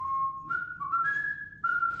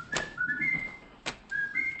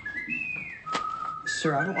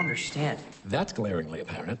Sir, I don't understand. That's glaringly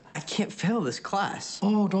apparent. I can't fail this class.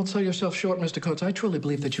 Oh, don't sell yourself short, Mr. Coates. I truly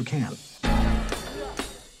believe that you can.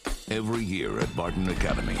 Every year at Barton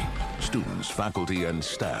Academy, students, faculty, and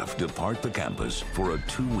staff depart the campus for a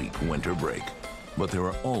 2-week winter break. But there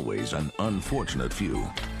are always an unfortunate few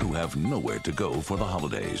who have nowhere to go for the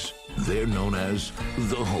holidays. They're known as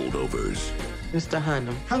the Holdovers. Mr.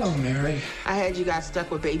 Hunnam. Hello, Mary. I had you guys stuck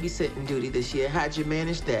with babysitting duty this year. How'd you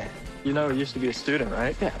manage that? You know, he used to be a student,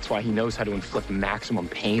 right? Yeah, that's why he knows how to inflict maximum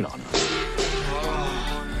pain on us.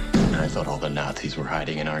 I thought all the Nazis were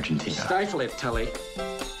hiding in Argentina. Stifle it, Tully.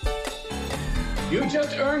 You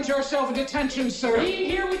just earned yourself a detention, sir. Being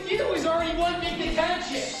here with you is already one big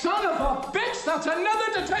detention. Son of a bitch, that's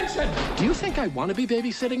another detention. Do you think I want to be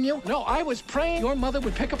babysitting you? No, I was praying your mother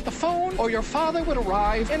would pick up the phone or your father would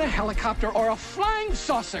arrive in a helicopter or a flying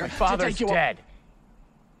saucer. My father's dead.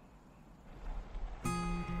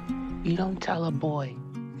 You don't tell a boy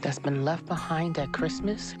that's been left behind at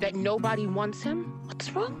Christmas that nobody wants him?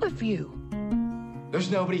 What's wrong with you? There's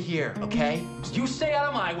nobody here, okay? You stay out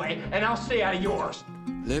of my way, and I'll stay out of yours.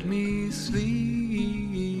 Let me sleep.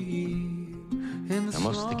 Now,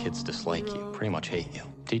 most of the kids dislike you, pretty much hate you.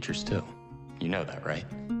 Teachers, too. You know that, right?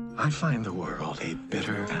 I find the world a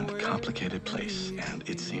bitter and complicated place, and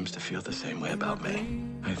it seems to feel the same way about me.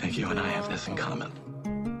 I think you and I have this in common.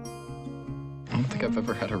 I don't think I've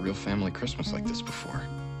ever had a real family Christmas like this before.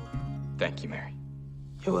 Thank you, Mary.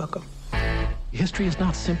 You're welcome. History is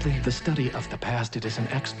not simply the study of the past, it is an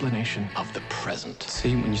explanation of the present.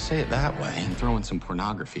 See, when you say it that way and throw in some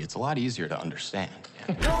pornography, it's a lot easier to understand.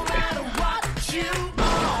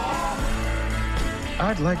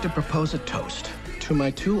 I'd like to propose a toast to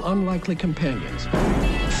my 2 unlikely companions.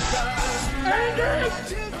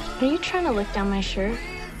 Are you trying to look down my shirt?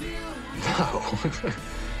 No.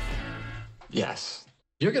 Yes.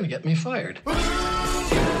 You're gonna get me fired.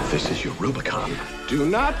 This is your Rubicon. Do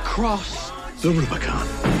not cross The Rubicon.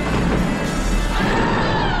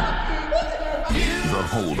 The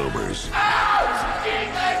Holdovers.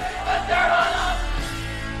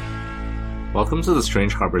 Welcome to the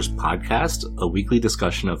Strange Harbors podcast, a weekly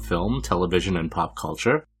discussion of film, television, and pop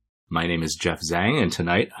culture. My name is Jeff Zhang, and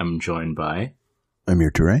tonight I'm joined by...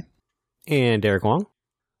 Amir Touré. And Derek Wong.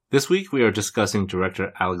 This week we are discussing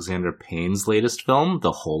director Alexander Payne's latest film,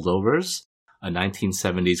 The Holdovers, a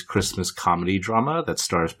 1970s Christmas comedy drama that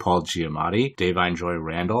stars Paul Giamatti, Davine Joy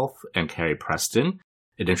Randolph, and Carrie Preston.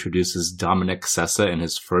 It introduces Dominic Sessa in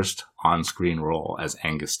his first on-screen role as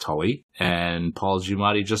Angus Tully. And Paul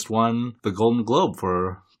Giamatti just won the Golden Globe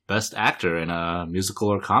for Best Actor in a Musical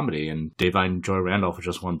or Comedy, and Davine Joy Randolph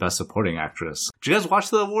just won Best Supporting Actress. Did you guys watch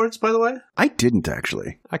the awards, by the way? I didn't,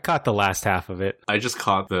 actually. I caught the last half of it. I just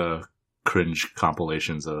caught the cringe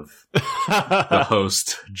compilations of the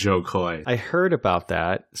host, Joe Coy. I heard about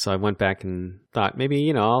that, so I went back and thought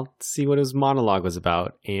maybe, I'll see what his monologue was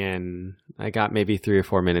about. And I got maybe 3 or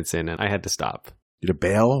 4 minutes in, and I had to stop. Did it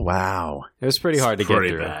bail? Wow. It was pretty hard to get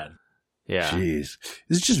through. Bad. Yeah. Jeez.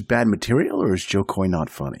 Is it just bad material, or is Joe Coy not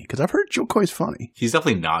funny? Because I've heard Joe Coy's funny. He's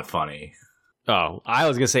definitely not funny. Oh, I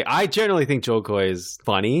was going to say, I generally think Joe Coy is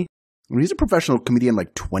funny. I mean, he's a professional comedian,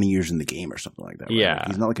 like 20 years in the game or something like that. Right? Yeah. Like,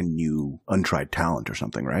 he's not like a new, untried talent or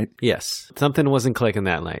something, right? Yes. Something wasn't clicking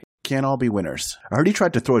that night. Can't all be winners. I heard he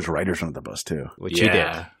tried to throw his writers under the bus, too. Which he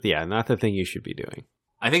did. Yeah, not the thing you should be doing.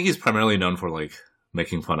 I think he's primarily known for,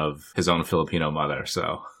 making fun of his own Filipino mother,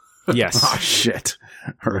 so... Yes. Oh, shit.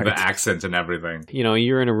 All right. The accent and everything.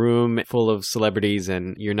 You're in a room full of celebrities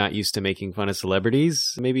and you're not used to making fun of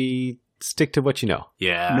celebrities. Maybe stick to what you know.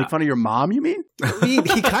 Yeah. Make fun of your mom, you mean?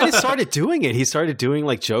 He kind of started doing it. He started doing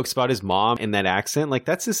jokes about his mom in that accent.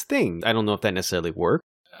 That's his thing. I don't know if that necessarily worked.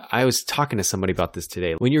 I was talking to somebody about this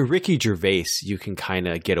today. When you're Ricky Gervais, you can kind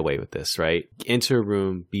of get away with this, right? Enter a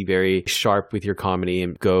room, be very sharp with your comedy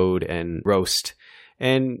and goad and roast.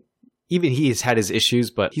 And even he has had his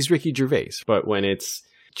issues, but he's Ricky Gervais. But when it's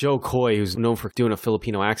Joe Coy, who's known for doing a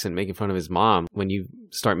Filipino accent, making fun of his mom, when you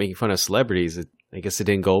start making fun of celebrities, I guess it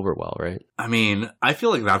didn't go over well, right? I mean, I feel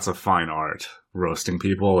like that's a fine art, roasting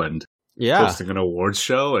people and hosting an awards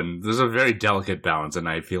show. And there's a very delicate balance, and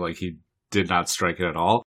I feel like he did not strike it at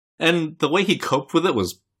all. And the way he coped with it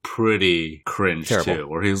was pretty cringe, too,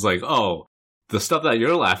 where he was like, oh, the stuff that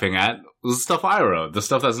you're laughing at was the stuff I wrote. The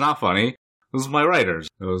stuff that's not funny was my writers.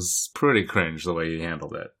 It was pretty cringe the way he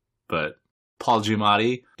handled it. But Paul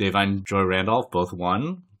Giamatti, Davine Joy Randolph both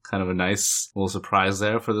won. Kind of a nice little surprise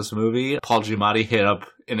there for this movie. Paul Giamatti hit up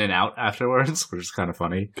In-N-Out afterwards, which is kind of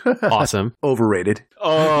funny. Awesome. Overrated.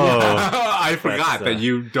 Oh. Yeah. I forgot that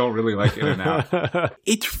you don't really like In-N-Out.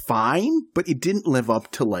 It's fine, but it didn't live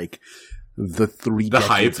up to the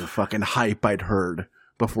decades of fucking hype I'd heard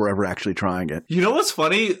before ever actually trying it. You know what's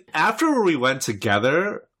funny? After we went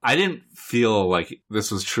together, I didn't feel like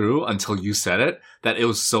this was true until you said it, that it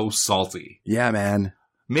was so salty. Yeah, man.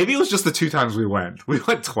 Maybe it was just the 2 times we went. We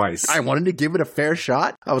went twice. I wanted to give it a fair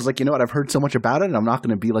shot. I was like, you know what? I've heard so much about it, and I'm not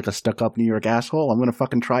going to be like a stuck-up New York asshole. I'm going to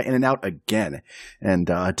fucking try In-N-Out again. And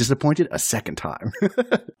disappointed a second time.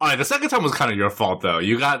 All right, the second time was kind of your fault, though.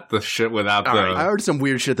 You got the shit without the... Right, I heard some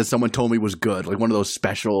weird shit that someone told me was good, like one of those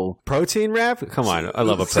special... Protein wrap? Come on, I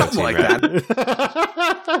love a protein like wrap.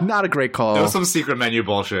 That. Not a great call. There was some secret menu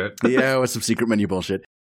bullshit. Yeah, it was some secret menu bullshit.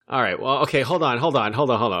 All right. Well, okay. Hold on.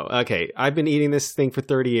 Okay. I've been eating this thing for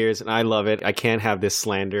 30 years and I love it. I can't have this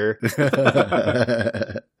slander.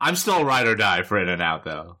 I'm still ride or die for In-N-Out,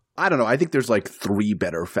 though. I don't know. I think there's like 3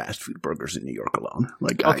 better fast food burgers in New York alone.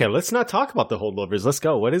 Okay, let's not talk about the Holdovers. Let's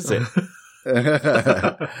go. What is it?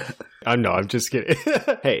 No, I'm just kidding.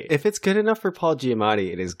 Hey, if it's good enough for Paul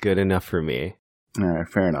Giamatti, it is good enough for me. All right,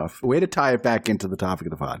 fair enough. Way to tie it back into the topic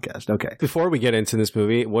of the podcast. Okay. Before we get into this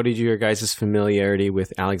movie, what is your guys' familiarity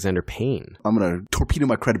with Alexander Payne? I'm going to torpedo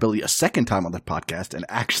my credibility a second time on the podcast and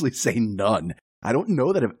actually say none. I don't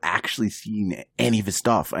know that I've actually seen any of his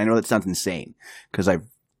stuff. I know that sounds insane because I've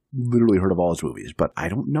literally heard of all his movies, but I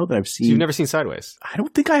don't know that I've seen... So you've never seen Sideways? I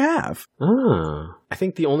don't think I have. I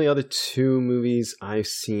think the only other 2 movies I've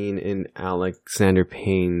seen in Alexander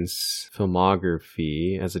Payne's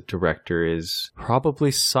filmography as a director is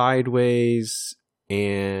probably Sideways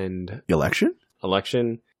and... Election.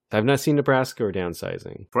 I've not seen Nebraska or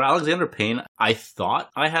Downsizing. For Alexander Payne, I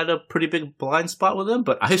thought I had a pretty big blind spot with him,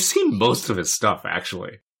 but I've seen most of his stuff,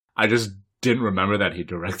 actually. I just didn't remember that he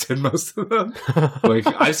directed most of them. Like,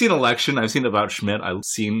 I've seen Election, I've seen About Schmidt, I've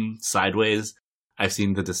seen Sideways, I've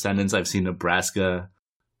seen The Descendants, I've seen Nebraska,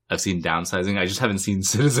 I've seen Downsizing. I just haven't seen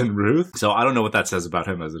Citizen Ruth. So I don't know what that says about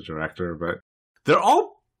him as a director, but they're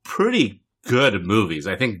all pretty good movies.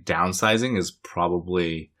 I think Downsizing is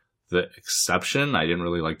probably the exception. I didn't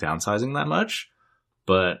really like Downsizing that much,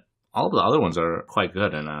 but all the other ones are quite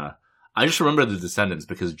good. And I just remember The Descendants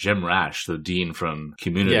because Jim Rash, the dean from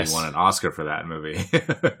Community, won an Oscar for that movie.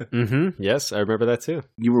 Mm-hmm. Yes, I remember that too.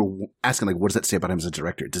 You were asking, like, what does that say about him as a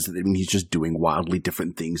director? Does it mean he's just doing wildly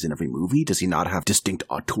different things in every movie? Does he not have distinct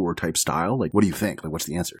auteur-type style? Like, what do you think? Like, what's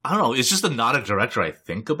the answer? I don't know. It's just not a director I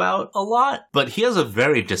think about a lot, but he has a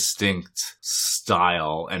very distinct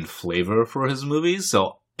style and flavor for his movies,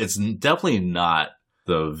 so it's definitely not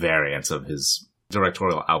the variance of his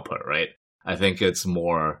directorial output, right? I think it's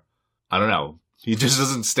more... I don't know. He just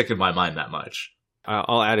doesn't stick in my mind that much.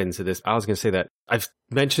 I'll add into this. I was going to say that I've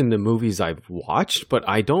mentioned the movies I've watched, but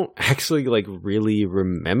I don't actually really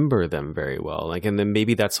remember them very well. And then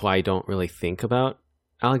maybe that's why I don't really think about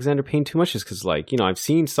Alexander Payne too much, is because I've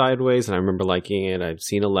seen Sideways and I remember liking it. I've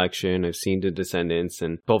seen Election. I've seen The Descendants,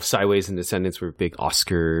 and both Sideways and Descendants were big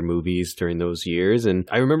Oscar movies during those years. And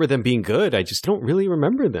I remember them being good. I just don't really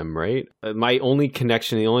remember them, right? My only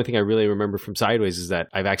connection, the only thing I really remember from Sideways is that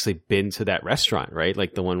I've actually been to that restaurant, right?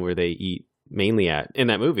 Like the one where they eat mainly at in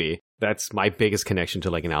that movie. That's my biggest connection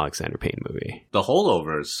to an Alexander Payne movie. The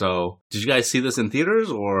Holdovers. So did you guys see this in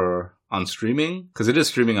theaters or on streaming? Because it is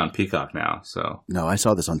streaming on Peacock now. So no, I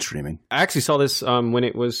saw this on streaming. I actually saw this when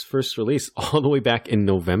it was first released all the way back in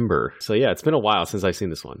November. So yeah, it's been a while since I've seen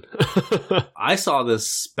this one. I saw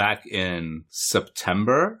this back in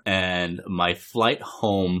September, and my flight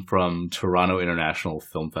home from Toronto International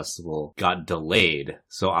Film Festival got delayed.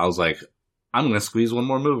 So I was like, I'm going to squeeze one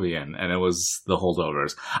more movie in. And it was The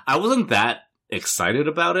Holdovers. I wasn't that excited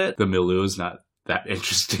about it. The milieu is not that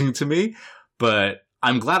interesting to me, but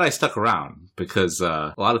I'm glad I stuck around because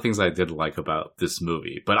a lot of things I did like about this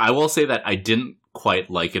movie. But I will say that I didn't quite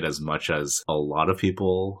like it as much as a lot of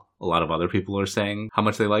other people are saying how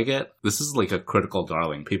much they like it. This is like a critical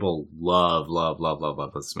darling. People love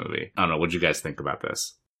this movie. I don't know. What do you guys think about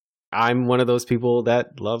this? I'm one of those people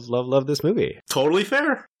that love this movie. Totally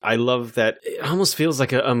fair. I love that it almost feels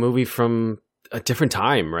like a movie from a different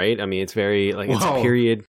time, right? I mean, it's very it's a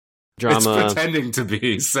period drama. It's pretending to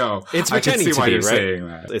be, so it's pretending I can see why to be, you're right? saying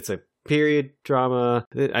that. It's a period drama.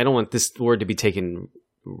 I don't want this word to be taken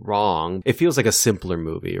wrong. It feels like a simpler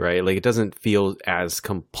movie, right? Like it doesn't feel as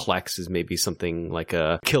complex as maybe something like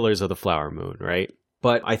a Killers of the Flower Moon, right?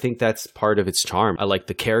 But I think that's part of its charm. I like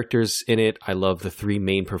the characters in it. I love the 3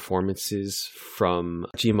 main performances from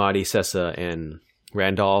Giamatti, Sessa, and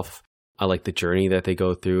Randolph. I like the journey that they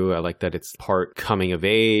go through. I like that it's part coming of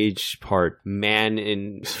age, part man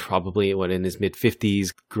in probably in his mid-50s,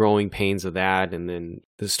 growing pains of that, and then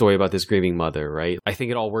the story about this grieving mother, right? I think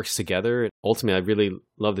it all works together. Ultimately, I really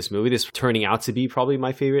love this movie. This turning out to be probably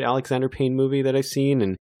my favorite Alexander Payne movie that I've seen,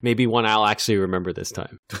 and Maybe one I'll actually remember this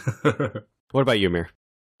time. What about you, Amir?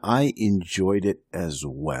 I enjoyed it as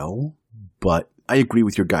well, but I agree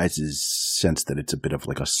with your guys' sense that it's a bit of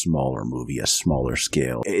like a smaller movie, a smaller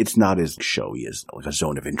scale. It's not as showy as like a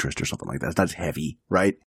Zone of Interest or something like that. It's not as heavy,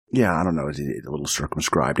 right? Yeah, I don't know. It's a little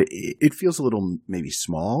circumscribed. It feels a little maybe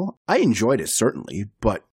small. I enjoyed it, certainly,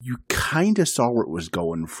 but you kind of saw where it was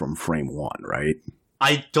going from frame one, right?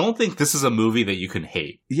 I don't think this is a movie that you can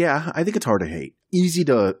hate. Yeah, I think it's hard to hate. Easy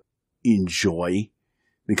to enjoy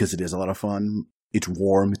because it is a lot of fun. It's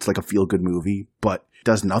warm. It's like a feel-good movie, but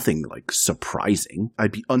does nothing like surprising.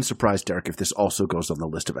 I'd be unsurprised, Derek, if this also goes on the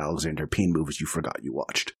list of Alexander Payne movies you forgot you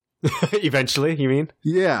watched. Eventually, you mean?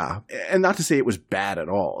 Yeah. And not to say it was bad at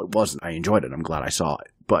all. It wasn't. I enjoyed it. I'm glad I saw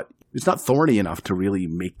it. But it's not thorny enough to really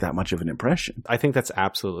make that much of an impression. I think that's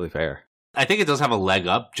absolutely fair. I think it does have a leg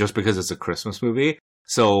up just because it's a Christmas movie.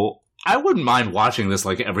 So I wouldn't mind watching this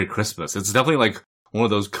like every Christmas. It's definitely like one of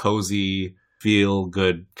those cozy,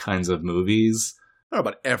 feel-good kinds of movies. I don't know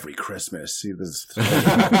about every Christmas. See, there's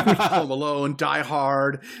Home Alone, Die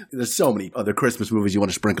Hard. There's so many other Christmas movies you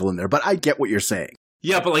want to sprinkle in there. But I get what you're saying.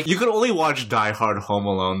 Yeah, but like you could only watch Die Hard, Home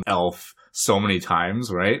Alone, Elf so many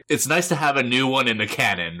times, right? It's nice to have a new one in the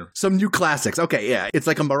canon. Some new classics. Okay, yeah. It's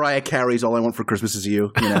like a Mariah Carey's All I Want for Christmas Is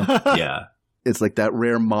You, you know? Yeah. It's like that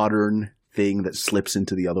rare modern thing that slips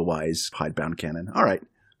into the otherwise hidebound canon. All right,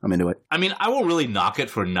 I'm into it. I mean, I won't really knock it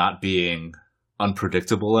for not being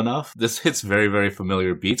unpredictable enough. This hits very, very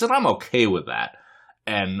familiar beats, and I'm okay with that.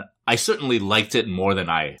 And I certainly liked it more than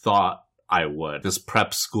I thought I would. This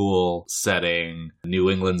prep school setting, New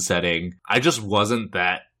England setting, I just wasn't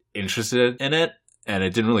that interested in it, and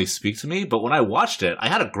it didn't really speak to me. But when I watched it, I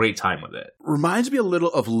had a great time with it. Reminds me a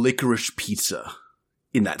little of Licorice Pizza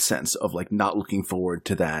in that sense of like not looking forward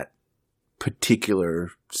to that particular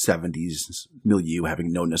 70s milieu,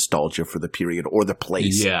 having no nostalgia for the period or the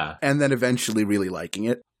place. Yeah. And then eventually really liking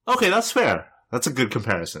it. Okay, that's fair. That's a good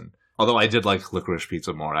comparison. Although I did like Licorice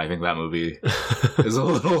Pizza more. I think that movie is a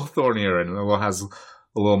little thornier and has a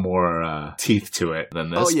little more teeth to it than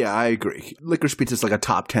this. Oh, yeah, I agree. Licorice Pizza is like a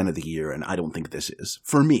top 10 of the year, and I don't think this is.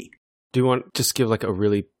 For me. Do you want to just give like a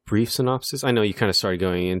really brief synopsis? I know you kind of started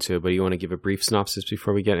going into it, but you want to give a brief synopsis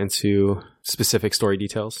before we get into specific story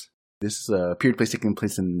details? This is a period taking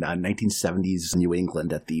place in 1970s New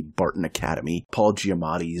England at the Barton Academy. Paul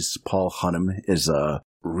Giamatti's Paul Hunnam is a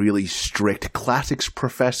really strict classics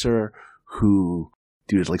professor who,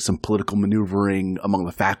 due to like some political maneuvering among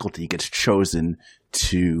the faculty, gets chosen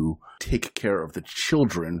to take care of the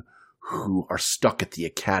children who are stuck at the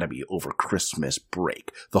academy over Christmas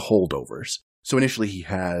break, the Holdovers. So initially he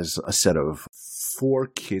has a set of 4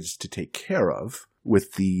 kids to take care of,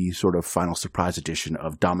 with the sort of final surprise addition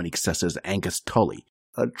of Dominic Sessa's Angus Tully,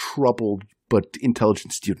 a troubled but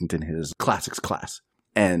intelligent student in his classics class.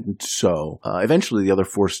 And so eventually the other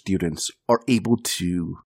 4 students are able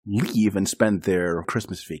to leave and spend their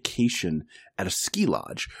Christmas vacation at a ski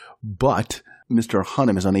lodge. But Mr.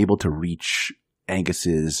 Hunnam is unable to reach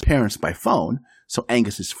Angus's parents by phone, so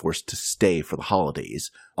Angus is forced to stay for the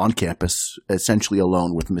holidays on campus, essentially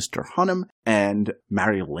alone with Mr. Hunnam and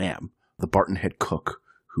Mary Lamb, the Barton head cook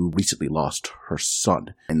who recently lost her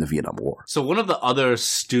son in the Vietnam War. So one of the other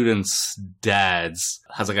students' dads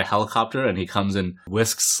has like a helicopter and he comes and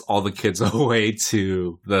whisks all the kids away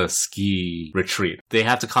to the ski retreat. They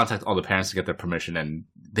have to contact all the parents to get their permission, and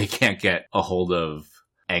they can't get a hold of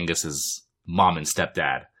Angus's mom and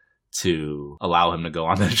stepdad to allow him to go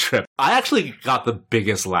on the trip. I actually got the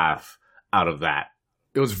biggest laugh out of that.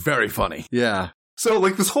 It was very funny. Yeah. So,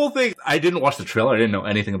 like, this whole thing, I didn't watch the trailer. I didn't know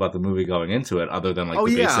anything about the movie going into it other than, like,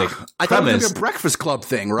 the basic premise. I thought it was like a Breakfast Club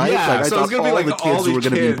thing, right? Yeah, like, so it was going to be, like, the kids were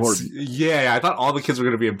going to be important. Yeah, I thought all the kids were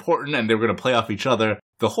going to be important and they were going to play off each other.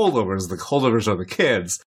 The holdovers are the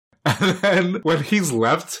kids. And then when he's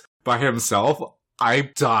left by himself,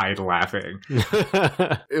 I died laughing.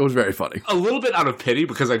 It was very funny. A little bit out of pity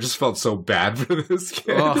because I just felt so bad for this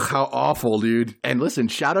kid. Oh, how awful, dude. And listen,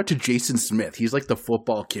 shout out to Jason Smith. He's like the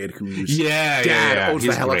football kid whose dad owns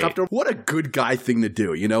the helicopter. Great. What a good guy thing to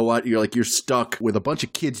do. You know what? You're stuck with a bunch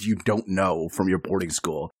of kids you don't know from your boarding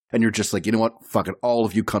school. And you're just like, you know what? Fuck it. All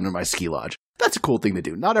of you come to my ski lodge. That's a cool thing to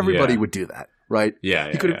do. Not everybody would do that, right?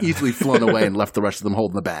 Yeah. He could have easily flown away and left the rest of them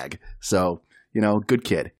holding the bag. So, good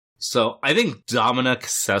kid. So I think Dominic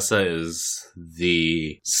Sessa is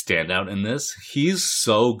the standout in this. He's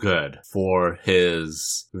so good for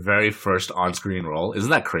his very first on-screen role.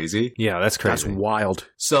 Isn't that crazy? Yeah, that's crazy. That's wild.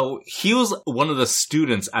 So he was one of the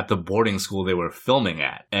students at the boarding school they were filming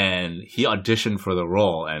at, and he auditioned for the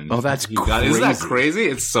role. And that's crazy. Isn't that crazy?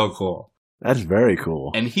 It's so cool. That's very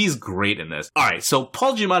cool. And he's great in this. All right, so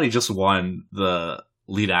Paul Giamatti just won the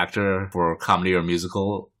lead actor for comedy or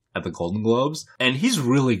musical at the Golden Globes. And he's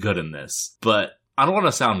really good in this. But I don't want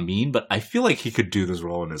to sound mean, but I feel like he could do this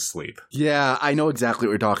role in his sleep. Yeah, I know exactly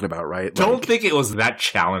what you're talking about, right? Don't think it was that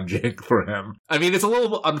challenging for him. I mean, it's a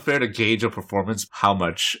little unfair to gauge a performance, how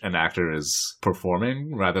much an actor is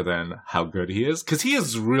performing rather than how good he is. Because he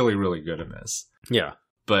is really, really good in this. Yeah.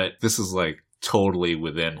 But this is like totally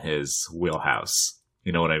within his wheelhouse.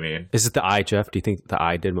 You know what I mean? Is it the eye, Jeff? Do you think the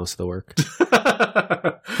eye did most of the work?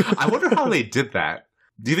 I wonder how they did that.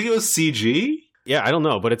 Do you think it was CG? Yeah, I don't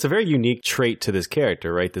know, but it's a very unique trait to this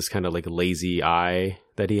character, right? This kind of like lazy eye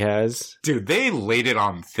that he has. Dude, they laid it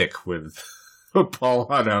on thick with Paul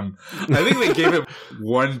on him. I think they gave him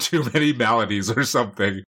one too many maladies or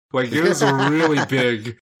something. Like, it was a really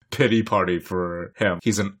big pity party for him.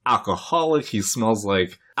 He's an alcoholic. He smells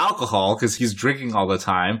like alcohol because he's drinking all the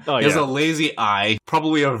time. He has a lazy eye,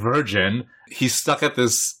 probably a virgin. He's stuck at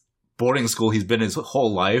this boarding school he's been his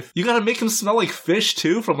whole life. You gotta make him smell like fish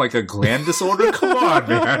too from like a gland disorder? Come on,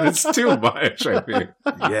 man. It's too much, I think.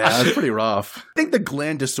 Yeah, it's pretty rough. I think the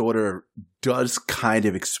gland disorder does kind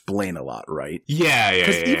of explain a lot, right? Yeah.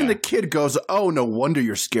 Because even the kid goes, oh, no wonder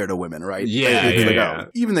you're scared of women, right? Yeah. Oh,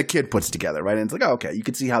 even the kid puts together, right? And it's like, oh, okay, you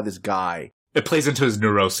can see how this guy... It plays into his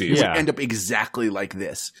neuroses. Would end up exactly like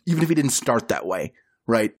this, even if he didn't start that way,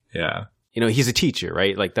 right? Yeah. You know, he's a teacher,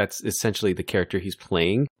 right? Like, that's essentially the character he's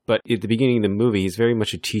playing. But at the beginning of the movie, he's very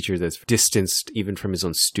much a teacher that's distanced even from his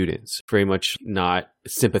own students. Very much not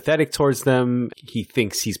sympathetic towards them. He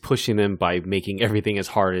thinks he's pushing them by making everything as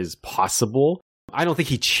hard as possible. I don't think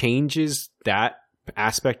he changes that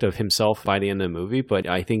aspect of himself by the end of the movie, but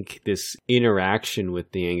I think this interaction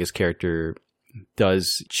with the Angus character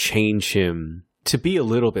does change him to be a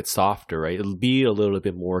little bit softer, right? It'll be a little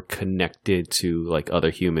bit more connected to like other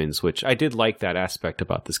humans, which I did like that aspect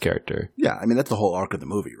about this character. Yeah, I mean, that's the whole arc of the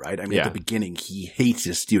movie, right? I mean, at the beginning, he hates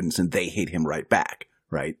his students and they hate him right back,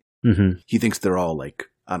 right? Mm-hmm. He thinks they're all like,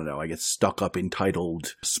 I don't know, I guess stuck up,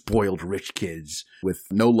 entitled, spoiled rich kids with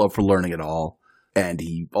no love for learning at all. And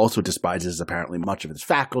he also despises apparently much of his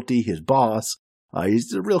faculty, his boss.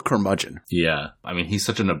 He's a real curmudgeon. Yeah. I mean, he's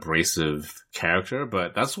such an abrasive character,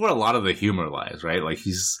 but that's where a lot of the humor lies, right? Like,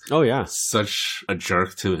 he's such a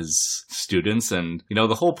jerk to his students. And, you know,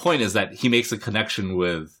 the whole point is that he makes a connection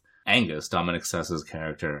with Angus, Dominic Sessa's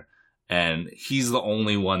character. And he's the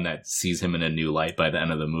only one that sees him in a new light by the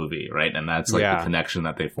end of the movie, right? And that's like the connection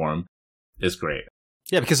that they form is great.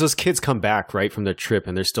 Yeah, because those kids come back, right, from their trip,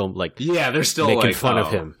 and they're still, like... Yeah, they're still, making like, fun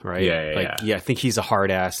of him, right? Yeah. I think he's a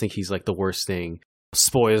hard ass. I think he's, like, the worst thing.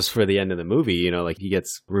 Spoils for the end of the movie, you know, like, he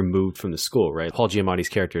gets removed from the school, right? Paul Giamatti's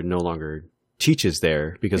character no longer teaches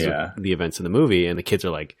there because of the events in the movie, and the kids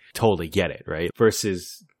are, like, totally get it, right?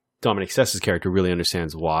 Versus Dominic Sessa's character really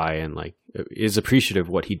understands why and, like, is appreciative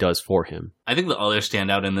of what he does for him. I think the other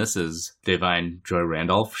standout in this is Divine Joy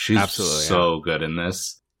Randolph. She's so good in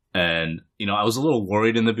this. And, you know, I was a little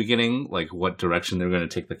worried in the beginning, like, what direction they're going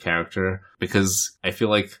to take the character, because I feel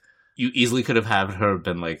like you easily could have had her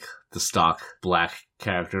been, like, the stock black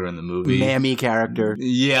character in the movie. Mammy character.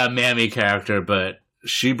 Yeah, mammy character, but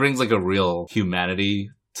she brings, like, a real humanity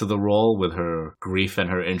to the role with her grief and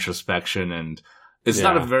her introspection, and it's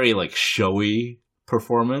not a very, like, showy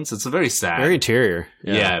performance. It's a very sad. Very interior.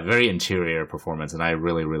 Yeah, very interior performance, and I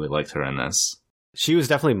really, really liked her in this. She was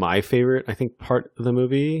definitely my favorite, I think, part of the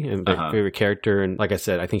movie and my favorite character. And like I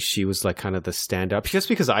said, I think she was like kind of the standout just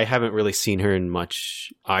because I haven't really seen her in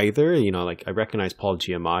much either. You know, like I recognize Paul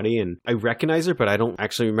Giamatti and I recognize her, but I don't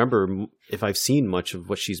actually remember if I've seen much of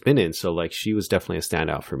what she's been in. So like she was definitely a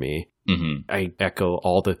standout for me. Mm-hmm. I echo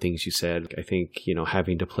all the things you said. I think, you know,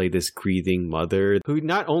 having to play this grieving mother who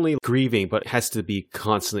not only grieving, but has to be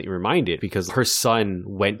constantly reminded because her son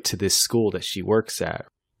went to this school that she works at.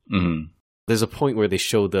 Mm-hmm. There's a point where they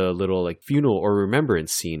show the little like funeral or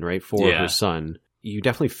remembrance scene, right, for her son. You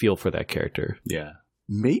definitely feel for that character. Yeah.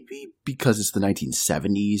 Maybe because it's the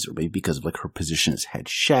 1970s, or maybe because of like her position as head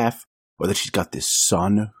chef, or that she's got this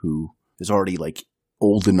son who is already like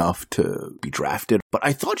old enough to be drafted. But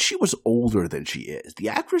I thought she was older than she is. The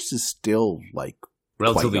actress is still like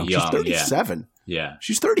relatively young. She's 37. Yeah.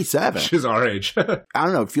 She's 37. She's our age. I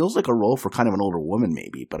don't know. It feels like a role for kind of an older woman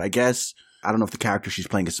maybe, but I guess I don't know if the character she's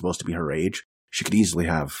playing is supposed to be her age. She could easily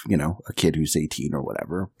have, you know, a kid who's 18 or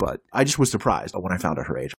whatever, but I just was surprised when I found out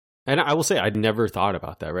her age. And I will say, I'd never thought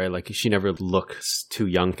about that, right? Like, she never looks too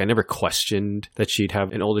young. I never questioned that she'd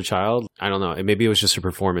have an older child. I don't know. Maybe it was just her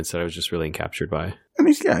performance that I was just really encaptured by. I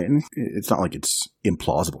mean, yeah, and it's not like it's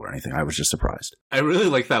implausible or anything. I was just surprised. I really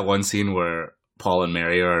like that one scene where Paul and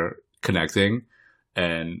Mary are connecting,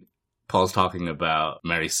 and Paul's talking about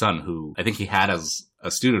Mary's son, who I think he had as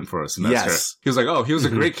a student for a semester. Yes. He was like, oh, he was a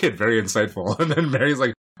great kid, very insightful. And then Mary's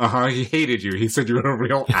like, he hated you. He said you were a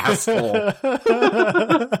real asshole.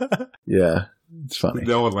 Yeah, it's funny.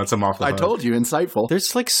 No one lets him off the hook. I told you, insightful.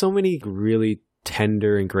 There's like so many really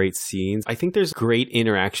tender and great scenes. I think there's great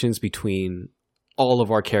interactions between all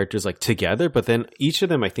of our characters like together, but then each of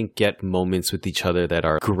them I think get moments with each other that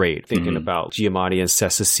are great. Thinking about Giamatti and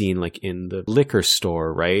Sessa scene like in the liquor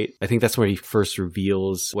store, right? I think that's where he first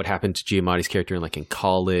reveals what happened to Giamatti's character in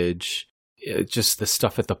college. Just the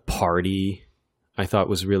stuff at the party I thought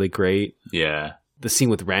was really great. Yeah. The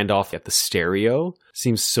scene with Randolph at the stereo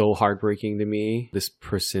seems so heartbreaking to me. This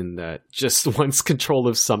person that just wants control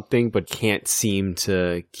of something but can't seem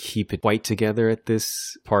to keep it quite together at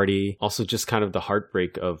this party. Also just kind of the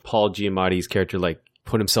heartbreak of Paul Giamatti's character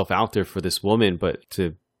put himself out there for this woman, but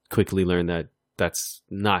to quickly learn that that's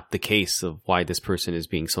not the case of why this person is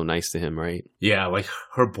being so nice to him, right? Yeah,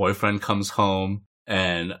 her boyfriend comes home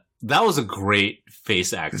and that was a great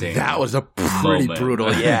face acting. That was a pretty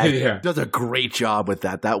brutal. Yeah, yeah. Does a great job with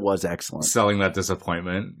that. That was excellent. Selling that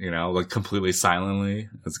disappointment, completely silently.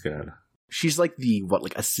 That's good. She's like the,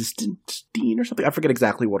 assistant dean or something? I forget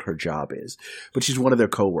exactly what her job is, but she's one of their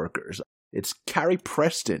coworkers. It's Carrie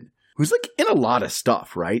Preston, who's in a lot of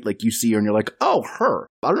stuff, right? You see her and you're like, oh, her.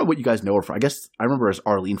 I don't know what you guys know her from. I guess I remember her as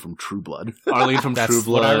Arlene from True Blood. Arlene from True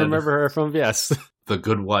Blood. What I remember her from, yes. The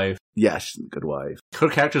Good Wife. Yes, The Good Wife. Her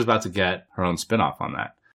character's about to get her own spinoff on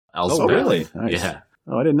that. Elspeth. Oh, really? Nice. Yeah.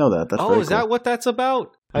 Oh, I didn't know that. That's is that what that's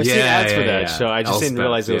about? I've seen ads for that show. I just didn't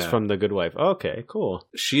realize it was from The Good Wife. Okay, cool.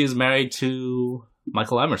 She is married to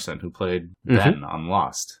Michael Emerson, who played Ben on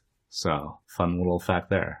Lost. So, fun little fact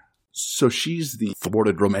there. So she's the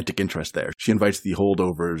thwarted romantic interest there. She invites the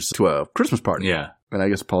Holdovers to a Christmas party. Yeah. And I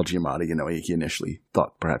guess Paul Giamatti, he initially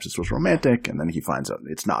thought perhaps this was romantic, and then he finds out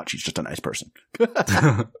it's not. She's just a nice person.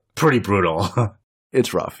 Pretty brutal.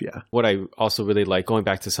 It's rough, yeah. What I also really like, going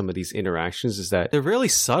back to some of these interactions, is that they're really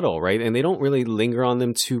subtle, right? And they don't really linger on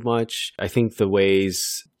them too much. I think the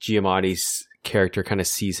ways Giamatti's character kind of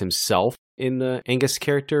sees himself in the Angus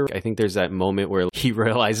character, I think there's that moment where he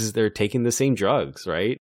realizes they're taking the same drugs,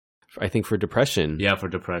 right? I think for depression. Yeah, for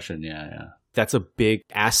depression, yeah. That's a big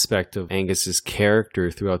aspect of Angus's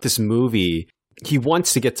character throughout this movie. He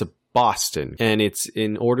wants to get to Boston, and it's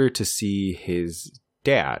in order to see his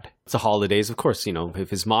dad. It's the holidays, of course, if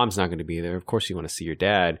his mom's not going to be there, of course you want to see your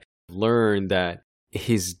dad. Learn that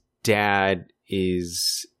his dad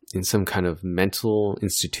is in some kind of mental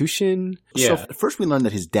institution. Yeah. So first we learn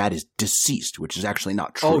that his dad is deceased, which is actually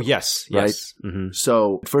not true. Oh, yes. Right? Yes. Mm-hmm.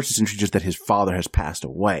 So first it's introduced that his father has passed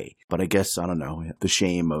away. But I guess, I don't know, the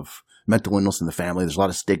shame of mental illness in the family, there's a lot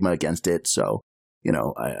of stigma against it. So, he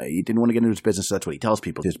didn't want to get into his business, so that's what he tells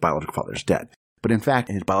people. His biological father is dead. But in fact,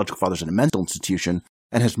 his biological father's in a mental institution,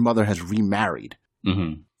 and his mother has remarried.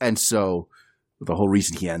 Mm-hmm. And so the whole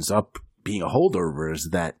reason he ends up being a holdover is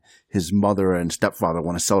that his mother and stepfather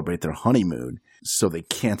want to celebrate their honeymoon, so they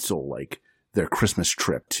cancel their Christmas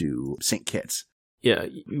trip to St. Kitts. Yeah,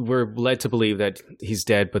 we're led to believe that he's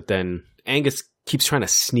dead, but then Angus keeps trying to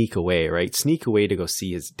sneak away, right? Sneak away to go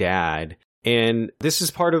see his dad. And this is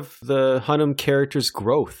part of the Hunnam character's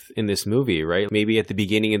growth in this movie, right? Maybe at the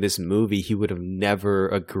beginning of this movie, he would have never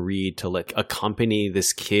agreed to accompany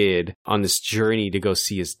this kid on this journey to go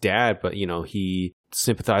see his dad. But, he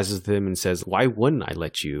sympathizes with him and says, why wouldn't I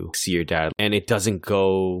let you see your dad? And it doesn't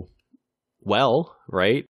go well,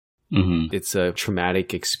 right? Mm-hmm. It's a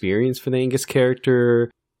traumatic experience for the Angus character.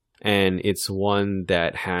 And it's one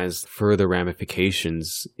that has further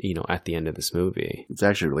ramifications, at the end of this movie. It's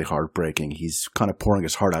actually really heartbreaking. He's kind of pouring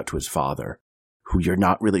his heart out to his father, who you're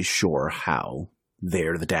not really sure how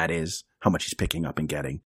there the dad is, how much he's picking up and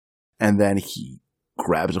getting. And then he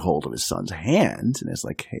grabs a hold of his son's hand and is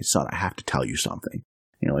like, hey, son, I have to tell you something.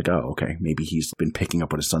 Oh, okay. Maybe he's been picking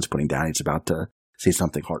up what his son's putting down. He's about to say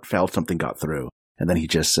something heartfelt, something got through. And then he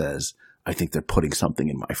just says, I think they're putting something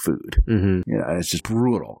in my food. Mm-hmm. It's just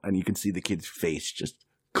brutal. And you can see the kid's face just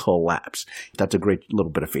collapse. That's a great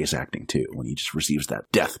little bit of face acting, too, when he just receives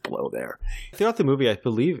that death blow there. Throughout the movie, I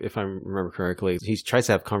believe, if I remember correctly, he tries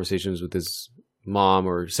to have conversations with his mom,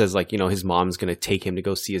 or says his mom's going to take him to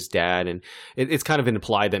go see his dad. And it's kind of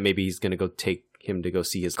implied that maybe he's going to go take him to go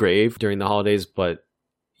see his grave during the holidays. But,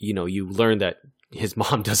 you learn that his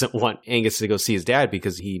mom doesn't want Angus to go see his dad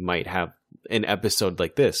because he might have an episode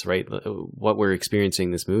like this, right? What we're experiencing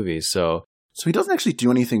in this movie. So he doesn't actually do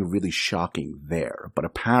anything really shocking there, but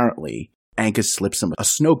apparently Angus slips him a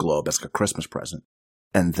snow globe as a Christmas present.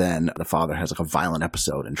 And then the father has a violent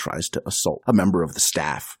episode and tries to assault a member of the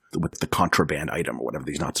staff with the contraband item or whatever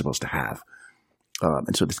he's not supposed to have.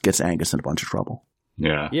 And so this gets Angus in a bunch of trouble.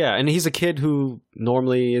 Yeah. Yeah, and he's a kid who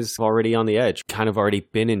normally is already on the edge, kind of already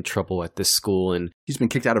been in trouble at this school. And he's been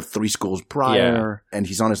kicked out of 3 schools prior, and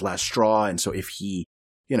he's on his last straw. And so if he,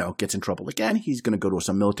 gets in trouble again, he's going to go to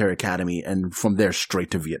some military academy and from there straight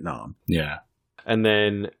to Vietnam. Yeah. And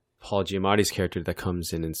then Paul Giamatti's character that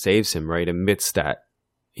comes in and saves him, right, admits that,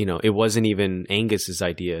 it wasn't even Angus's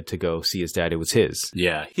idea to go see his dad. It was his.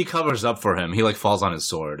 Yeah. He covers up for him. He falls on his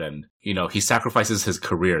sword and, he sacrifices his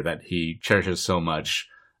career that he cherishes so much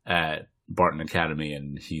at Barton Academy,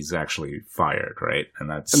 and he's actually fired, right? And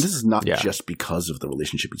this is not just because of the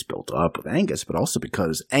relationship he's built up with Angus, but also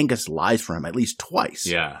because Angus lies for him at least twice.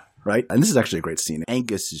 Yeah. Right? And this is actually a great scene.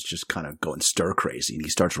 Angus is just kind of going stir crazy, and he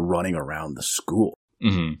starts running around the school.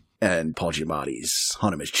 Mm-hmm. And Paul Giamatti's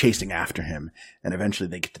Hunnam is chasing after him, and eventually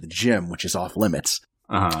they get to the gym, which is off limits.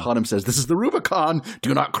 Hunnam says, "This is the Rubicon.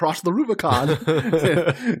 Do not cross the Rubicon."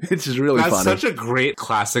 It's just really funny. That's such a great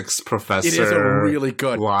classics professor. It is a really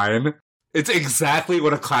good line. It's exactly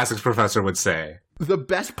what a classics professor would say. The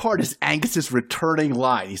best part is Angus's returning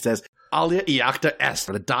line. He says, "Alia iacta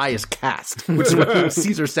est," the die is cast, which is what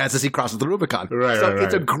Caesar says as he crosses the Rubicon.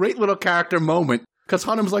 It's a great little character moment. Because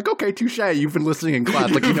Hunnam's like, okay, touche, you've been listening in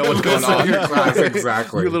class, like you know what's going on. In class,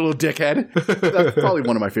 exactly. You little dickhead. That's probably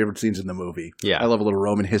one of my favorite scenes in the movie. Yeah. I love a little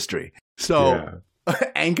Roman history. So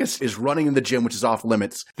Angus is running in the gym, which is off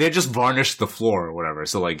limits. They just varnished the floor or whatever,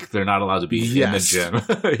 so they're not allowed to be in the gym.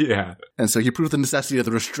 Yeah. And so he proves the necessity of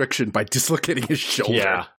the restriction by dislocating his shoulder.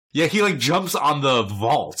 Yeah. Yeah, he jumps on the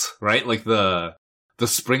vault, right? Like the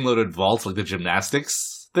spring-loaded vault, like the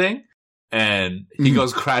gymnastics thing. And he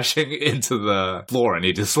goes crashing into the floor and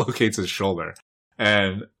he dislocates his shoulder.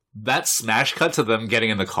 And that smash cut to them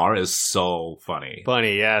getting in the car is so funny.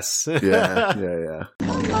 Funny, yes. Yeah.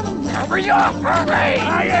 Hurry up, hurry!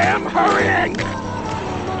 I am hurrying!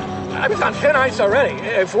 I was on thin ice already.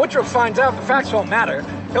 If Woodruff finds out, the facts won't matter.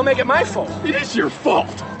 He'll make it my fault. It is your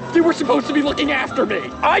fault. You were supposed to be looking after me.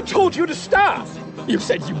 I told you to stop. You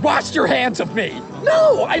said you washed your hands of me.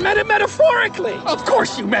 No, I meant it metaphorically. Of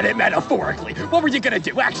course you meant it metaphorically. What were you going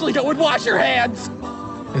to do? Actually go and wash your hands?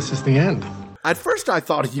 This is the end. At first, I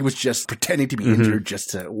thought he was just pretending to be injured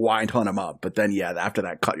just to wind Hunnam up. But then, after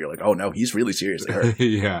that cut, you're like, oh, no, he's really seriously hurt.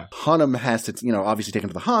 Yeah. Hunnam has to, obviously take him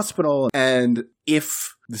to the hospital. And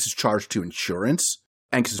if this is charged to insurance,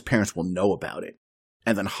 Angus's parents will know about it.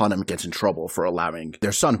 And then Hunnam gets in trouble for allowing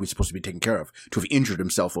their son, who's supposed to be taken care of, to have injured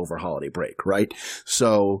himself over holiday break, right?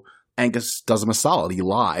 So Angus does him a solid. He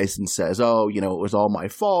lies and says, oh, it was all my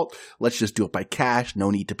fault. Let's just do it by cash. No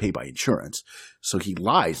need to pay by insurance. So he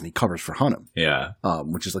lies and he covers for Hunnam. Yeah.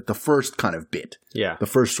 Which is like the first kind of bit. Yeah. The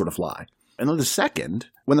first sort of lie. And then the second,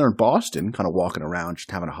 when they're in Boston, kind of walking around, just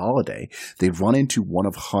having a holiday, they run into one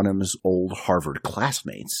of Hunnam's old Harvard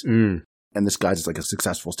classmates. And this guy's like a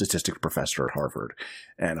successful statistics professor at Harvard.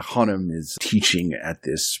 And Hunnam is teaching at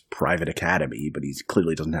this private academy, but he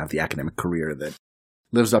clearly doesn't have the academic career that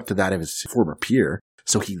lives up to that of his former peer.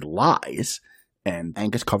 So he lies, and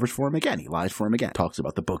Angus covers for him again. He lies for him again. Talks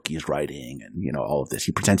about the book he's writing and, all of this.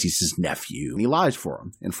 He pretends he's his nephew. And he lies for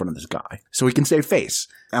him in front of this guy. So he can save face.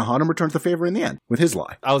 And Hunnam returns the favor in the end with his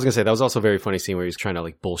lie. I was going to say, that was also a very funny scene where he was trying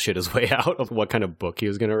to bullshit his way out of what kind of book he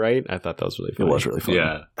was going to write. I thought that was really funny. It was really funny.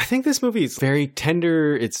 Yeah. I think this movie is very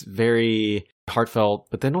tender. It's very heartfelt,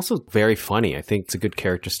 but then also very funny. I think it's a good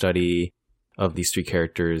character study of these 3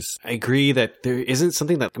 characters. I agree that there isn't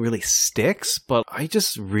something that really sticks, but I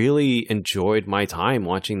just really enjoyed my time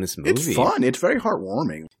watching this movie. It's fun. It's very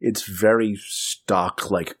heartwarming. It's very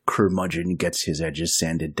stock, like curmudgeon gets his edges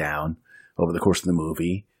sanded down over the course of the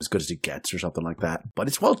movie, as good as it gets or something like that. But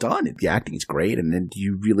it's well done. The acting is great, and then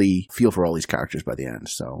you really feel for all these characters by the end.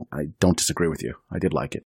 So I don't disagree with you. I did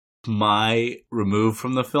like it. My remove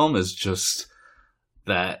from the film is just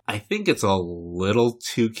that I think it's a little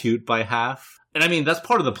too cute by half. And I mean, that's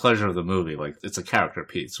part of the pleasure of the movie. It's a character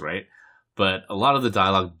piece, right? But a lot of the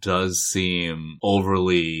dialogue does seem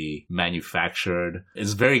overly manufactured.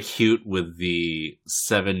 It's very cute with the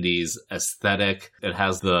 70s aesthetic. It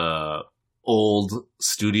has the old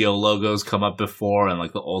studio logos come up before and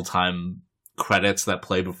the old time credits that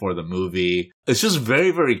play before the movie. It's just very,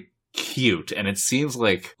 very cute. And it seems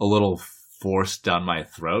like a little forced down my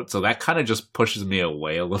throat. So that kind of just pushes me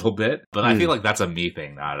away a little bit. But I feel like that's a me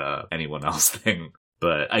thing, not a anyone else thing.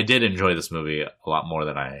 But I did enjoy this movie a lot more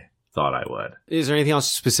than I thought I would. Is there anything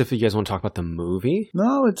else specific you guys want to talk about the movie?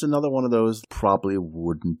 No, it's another one of those probably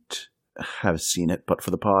wouldn't have seen it but for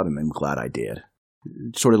the pod, and I'm glad I did.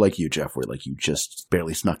 Sort of like you, Jeff, where you just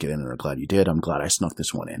barely snuck it in and are glad you did. I'm glad I snuck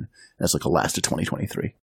this one in. That's a last of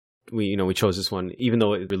 2023. We chose this one, even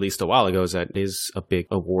though it released a while ago, is that it is a big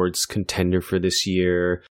awards contender for this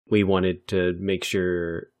year. we wanted to make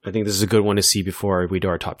sure, I think this is a good one to see before we do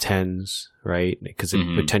our top 10s, right? Because it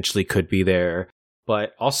potentially could be there.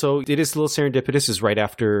 But also, it is a little serendipitous. It's right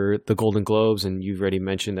after the Golden Globes, and you've already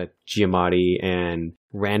mentioned that Giamatti and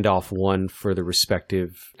Randolph won for the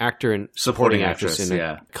respective actor and supporting actress in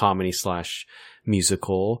a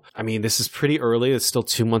comedy/musical. I mean, this is pretty early. It's still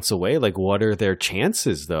 2 months away. Like, what are their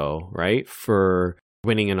chances, though, right, for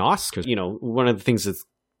winning an Oscar? You know, one of the things that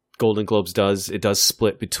Golden Globes does, it does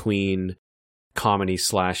split between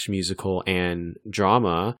comedy/musical and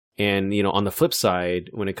drama. And, you know, on the flip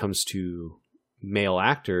side, when it comes to male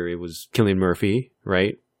actor, it was Cillian Murphy,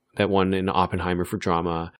 right? That won in Oppenheimer for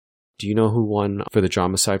drama. Do you know who won for the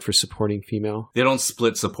drama side for supporting female? They don't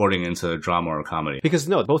split supporting into drama or comedy. Because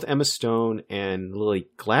no, both Emma Stone and Lily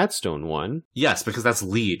Gladstone won. Yes, because that's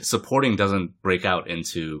lead. Supporting doesn't break out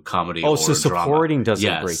into comedy or drama. Oh, so supporting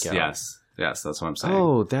doesn't break out. Yes, that's what I'm saying.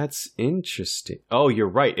 Oh, that's interesting. Oh, you're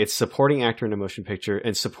right. It's supporting actor in a motion picture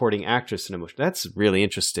and supporting actress in a motion. That's really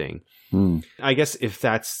interesting. I guess if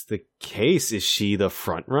that's the case, is she the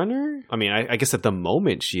front runner? I mean, I guess at the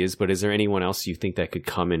moment she is, but is there anyone else you think that could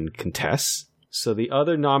come and contest? So the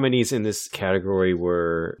other nominees in this category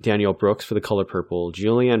were Danielle Brooks for The Color Purple,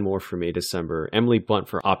 Julianne Moore for May December, Emily Blunt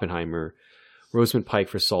for Oppenheimer, Rosamund Pike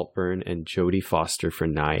for Saltburn, and Jodie Foster for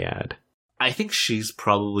Nyad. I think she's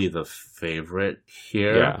probably the favorite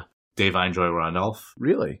here. Yeah. Davine Joy Randolph.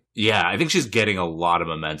 Really? Yeah, I think she's getting a lot of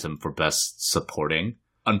momentum for Best Supporting.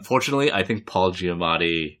 Unfortunately, I think Paul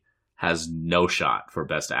Giamatti has no shot for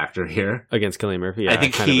Best Actor here. Against Cillian Murphy? Yeah, I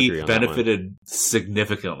think he benefited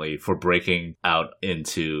significantly for breaking out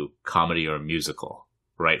into comedy or musical,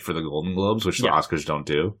 right, for the Golden Globes, which the Oscars don't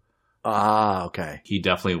do. Ah, okay. He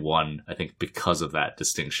definitely won, I think, because of that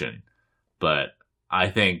distinction. But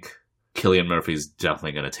I think Cillian Murphy's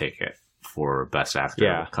definitely going to take it for Best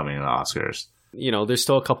Actor coming in the Oscars. You know, there's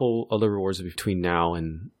still a couple other awards between now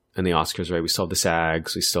and the Oscars, right? We still have the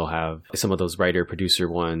SAGs. We still have some of those writer,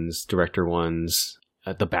 producer ones, director ones,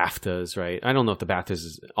 the BAFTAs, right? I don't know if the BAFTAs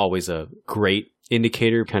is always a great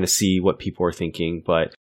indicator, kind of see what people are thinking.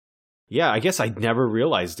 But yeah, I guess I never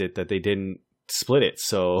realized it that they didn't split it.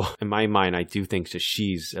 So in my mind, I do think that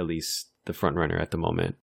she's at least the front runner at the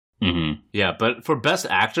moment. Mm-hmm. Yeah, but for Best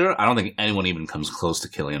Actor, I don't think anyone even comes close to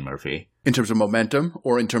Cillian Murphy. In terms of momentum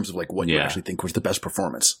or in terms of like what you actually think was the best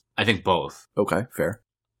performance? I think both. Okay, fair.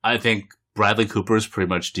 I think Bradley Cooper is pretty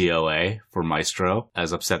much DOA for Maestro,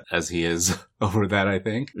 as upset as he is over that, I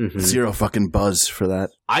think. Mm-hmm. Zero fucking buzz for that.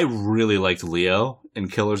 I really liked Leo in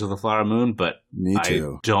Killers of the Flower Moon, but me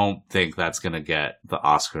too. I don't think that's going to get the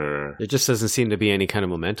Oscar. There just doesn't seem to be any kind of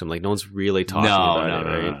momentum. Like, no one's really talking about it,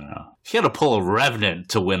 right? No. He had to pull a Revenant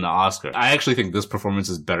to win the Oscar. I actually think this performance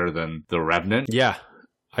is better than The Revenant. Yeah,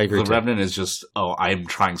 I agree. The Revenant is just, I'm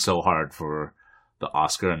trying so hard for the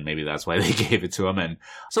Oscar, and maybe that's why they gave it to him. And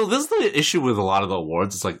so this is the issue with a lot of the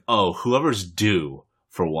awards. It's like, whoever's due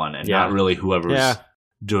for one, and not really whoever's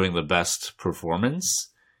doing the best performance.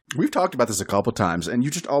 We've talked about this a couple times, and you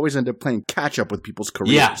just always end up playing catch up with people's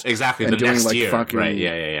careers. Yeah, exactly. And the doing next like year, fucking, right?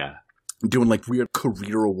 Yeah. Doing like weird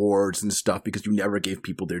career awards and stuff because you never gave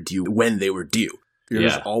people their due when they were due. You're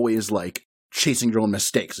just always like chasing your own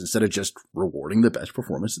mistakes instead of just rewarding the best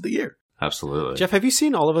performance of the year. Absolutely. Jeff, have you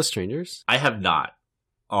seen All of Us Strangers? I have not.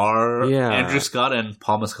 Are Andrew Scott and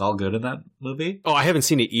Paul Mescal good in that movie? Oh, I haven't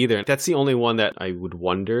seen it either. That's the only one that I would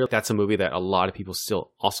wonder. That's a movie that a lot of people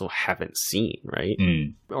still also haven't seen, right?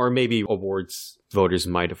 Or maybe awards voters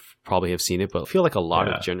might have probably have seen it, but I feel like a lot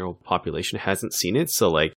of general population hasn't seen it. So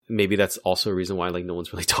like maybe that's also a reason why like no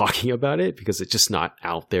one's really talking about it, because it's just not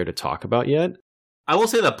out there to talk about yet. I will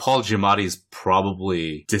say that Paul Giamatti is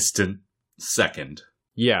probably distant second.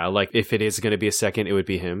 Yeah, like if it is going to be a second, it would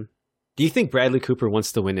be him. Do you think Bradley Cooper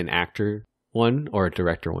wants to win an actor one or a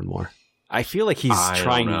director one more? I feel like he's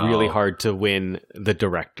trying really hard to win the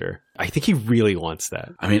director. I think he really wants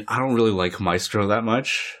that. I mean, I don't really like Maestro that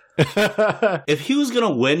much. If he was going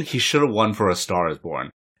to win, he should have won for A Star Is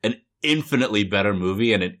Born. An infinitely better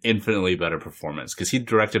movie and an infinitely better performance, because he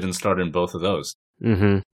directed and starred in both of those.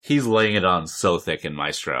 Mm-hmm. He's laying it on so thick in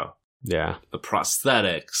Maestro. Yeah. The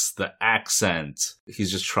prosthetics, the accent.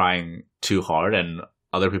 He's just trying too hard, and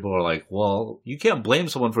other people are like, well, you can't blame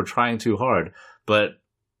someone for trying too hard, but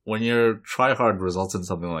when your try hard results in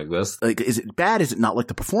something like this... Like, is it bad? Is it not like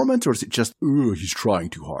the performance? Or is it just, he's trying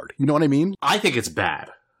too hard? You know what I mean? I think it's bad.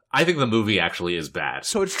 I think the movie actually is bad.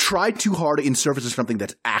 So it's tried too hard in service of something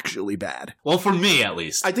that's actually bad. Well, for me, at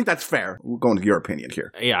least. I think that's fair. We're going to your opinion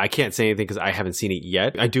here. Yeah, I can't say anything because I haven't seen it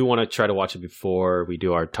yet. I do want to try to watch it before we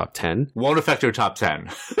do our top 10. Won't affect your top 10.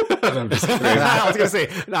 I'm just kidding. I was going to say,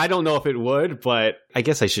 I don't know if it would, but I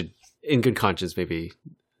guess I should, in good conscience, maybe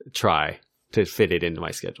try to fit it into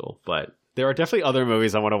my schedule. But there are definitely other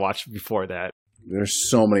movies I want to watch before that. There's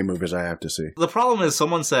so many movies I have to see. The problem is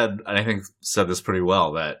someone said, and I think said this pretty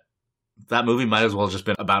well, that movie might as well have just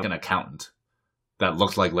been about an accountant that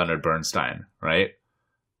looked like Leonard Bernstein, right?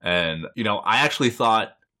 And, I actually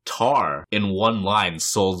thought Tar, in one line,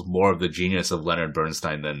 sold more of the genius of Leonard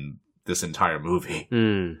Bernstein than this entire movie.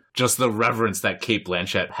 Just the reverence that Cate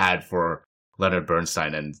Blanchett had for Leonard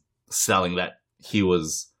Bernstein and selling that he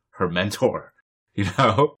was her mentor,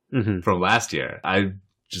 from last year. I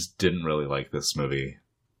just didn't really like this movie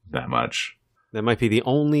that much. That might be the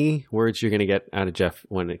only words you're going to get out of Jeff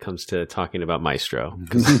when it comes to talking about Maestro.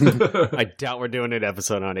 I doubt we're doing an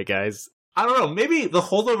episode on it, guys. I don't know. Maybe the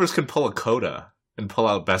Holdovers could pull a coda and pull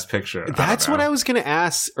out Best Picture. That's what I was going to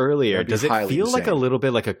ask earlier. Does it feel insane. like a little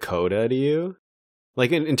bit like a coda to you?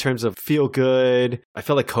 Like in terms of feel good? I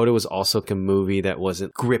feel like Coda was also like a movie that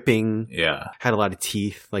wasn't gripping. Yeah. Had a lot of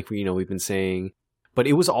teeth, like we've been saying. But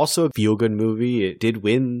it was also a feel good movie. It did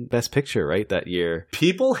win Best Picture, right, that year.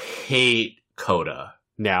 People hate Coda.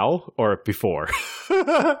 Now or before?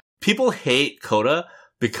 People hate Coda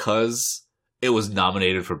because it was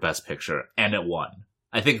nominated for Best Picture and it won.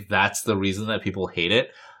 I think that's the reason that people hate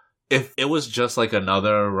it. If it was just like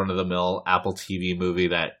another run-of-the-mill Apple TV movie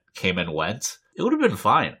that came and went, it would have been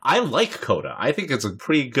fine. I like Coda. I think it's a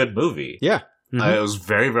pretty good movie. Yeah. Mm-hmm. It was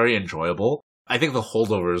very, very enjoyable. I think The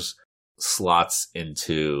Holdovers slots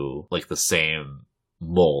into like the same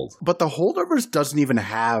mold. But The Holdovers doesn't even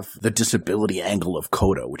have the disability angle of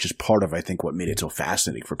Coda, which is part of, I think, what made it so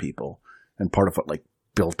fascinating for people and part of what like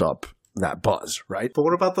built up that buzz, right? But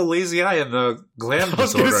what about the lazy eye and the gland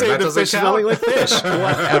disorder? Say that the doesn't fish count. smelling like fish.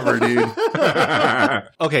 Whatever, dude.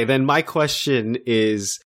 Okay, then my question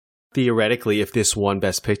is, theoretically, if this won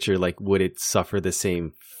Best Picture, like, would it suffer the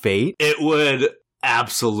same fate? It would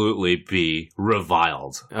absolutely be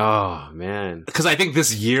reviled. Oh, man. Because I think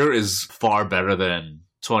this year is far better than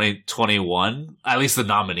 2021, at least the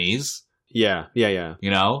nominees. Yeah.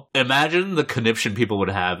 Imagine the conniption people would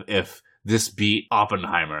have if this beat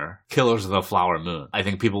Oppenheimer, Killers of the Flower Moon. I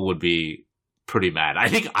think people would be pretty mad. I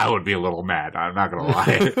think I would be a little mad. I'm not going to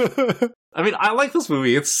lie. I mean, I like this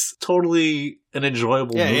movie. It's totally an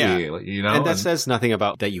enjoyable movie. Yeah. And that says nothing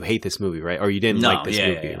about that you hate this movie, right? Or you didn't like this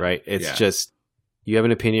movie, right? It's just, you have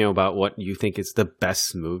an opinion about what you think is the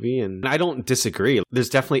best movie. And I don't disagree. There's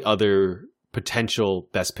definitely other potential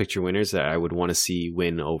Best Picture winners that I would want to see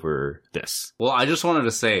win over this. Well, I just wanted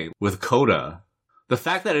to say, with Coda, the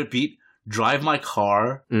fact that it beat Drive My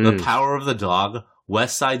Car, The Power of the Dog,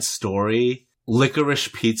 West Side Story,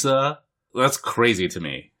 Licorice Pizza, that's crazy to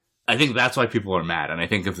me. I think that's why people are mad. And I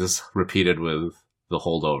think if this repeated with The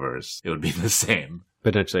Holdovers, it would be the same.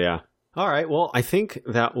 Potentially, yeah. All right. Well, I think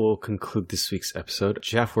that will conclude this week's episode.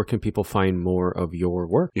 Jeff, where can people find more of your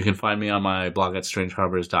work? You can find me on my blog at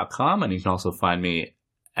strangeharbors.com, and you can also find me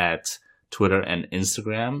at Twitter and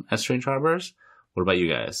Instagram at Strange Harbors. What about you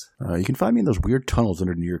guys? You can find me in those weird tunnels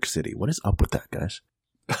under New York City. What is up with that, guys?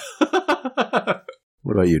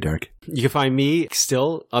 What about you, Derek? You can find me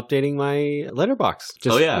still updating my letterbox.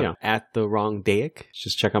 Just, at the wrong Daic.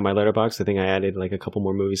 Just check out my letterbox. I think I added like a couple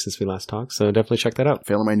more movies since we last talked. So definitely check that out.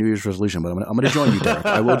 Failing my New Year's resolution, but I'm going to join you, Derek.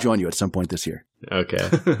 I will join you at some point this year. Okay.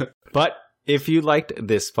 But if you liked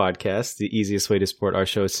this podcast, the easiest way to support our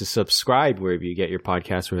show is to subscribe wherever you get your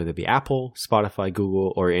podcasts, whether it be Apple, Spotify,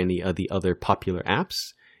 Google, or any of the other popular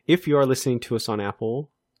apps. If you are listening to us on Apple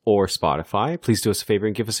or Spotify, please do us a favor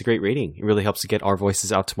and give us a great rating. It really helps to get our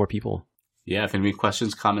voices out to more people. Yeah, if you have any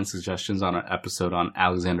questions, comments, suggestions on our episode on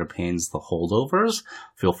Alexander Payne's The Holdovers,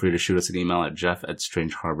 feel free to shoot us an email at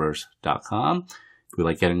jeff@strangeharbors.com. We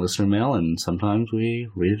like getting listener mail, and sometimes we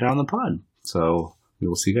read it out on the pod. So we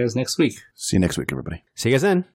will see you guys next week. See you next week, everybody. See you guys then.